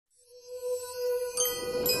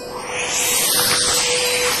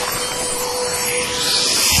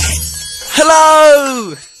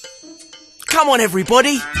on,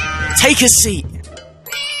 everybody. Take a seat.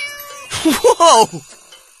 Whoa!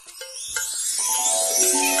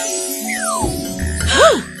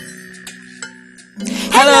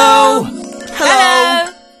 Hello!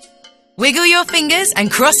 Hello! Wiggle your fingers and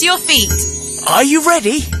cross your feet. Are you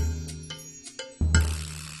ready?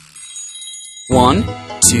 1,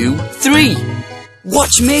 2, 3.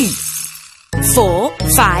 Watch me. 4,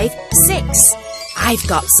 5, 6. I've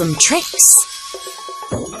got some tricks.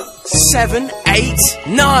 7, 8,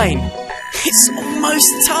 9. It's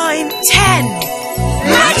almost time. 10.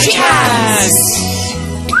 Magic hands!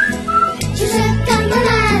 Just look at my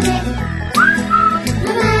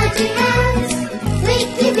magic hands.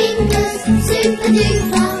 Wiggly fingers, super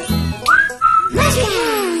duper. Magic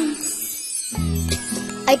hands!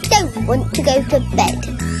 I don't want to go to bed.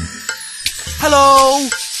 Hello!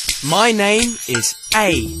 My name is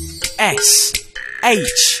A-S-H-L-E-Y.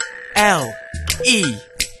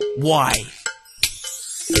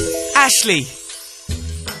 Ashley.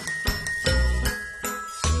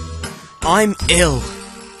 I'm ill.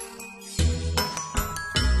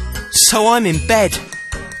 So I'm in bed.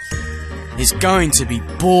 It's going to be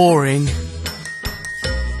boring.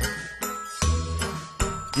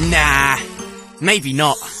 Nah, maybe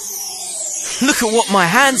not. Look at what my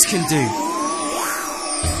hands can do.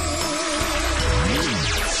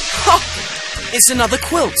 Ha! It's another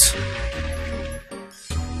quilt.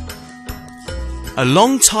 A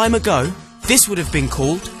long time ago, this would have been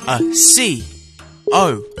called a C-O-U-N-T-E-R-P-A-N-E.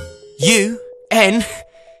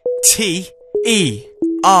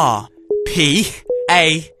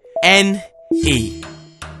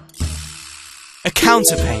 A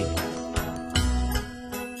counterpane.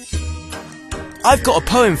 I've got a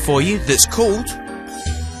poem for you that's called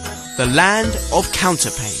The Land of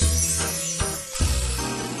Counterpane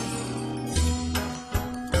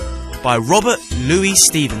by Robert Louis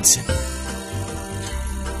Stevenson.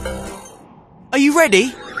 Are you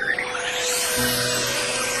ready?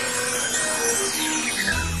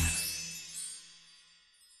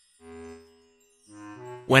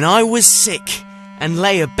 When I was sick and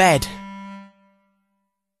lay abed,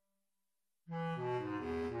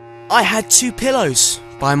 I had 2 pillows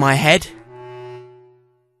by my head,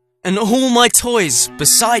 and all my toys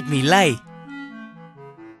beside me lay,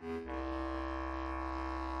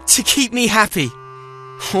 to keep me happy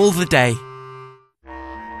all the day.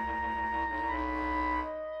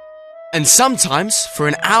 And sometimes, for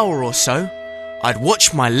an hour or so, I'd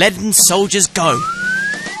watch my leaden soldiers go,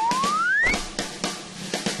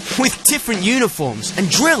 with different uniforms and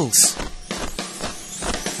drills,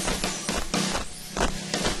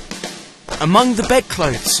 among the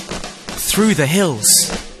bedclothes, through the hills.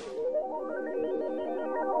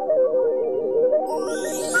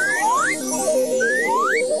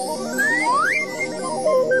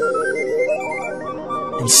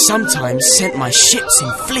 And sometimes sent my ships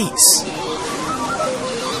in fleets,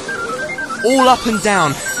 all up and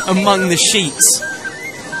down among the sheets.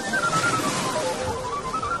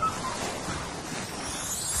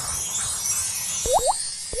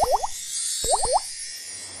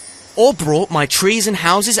 Or brought my trees and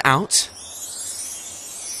houses out,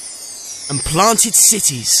 and planted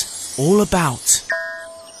cities all about.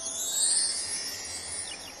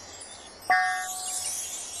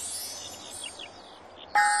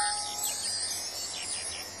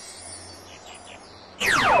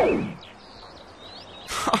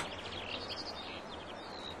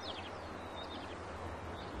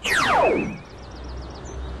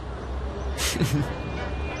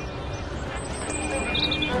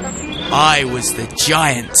 I was the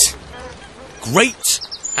giant, great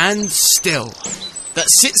and still, that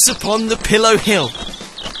sits upon the pillow hill,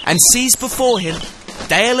 and sees before him,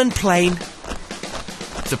 dale and plain,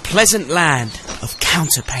 the pleasant land of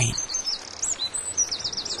Counterpane.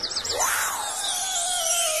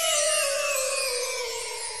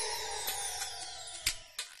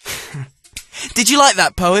 Did you like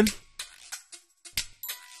that poem?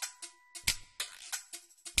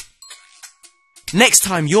 Next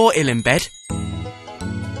time you're ill in bed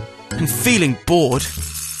and feeling bored,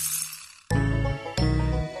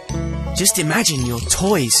 just imagine your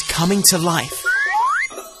toys coming to life.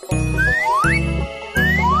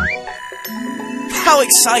 How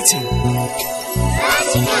exciting!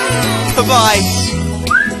 Bye-bye!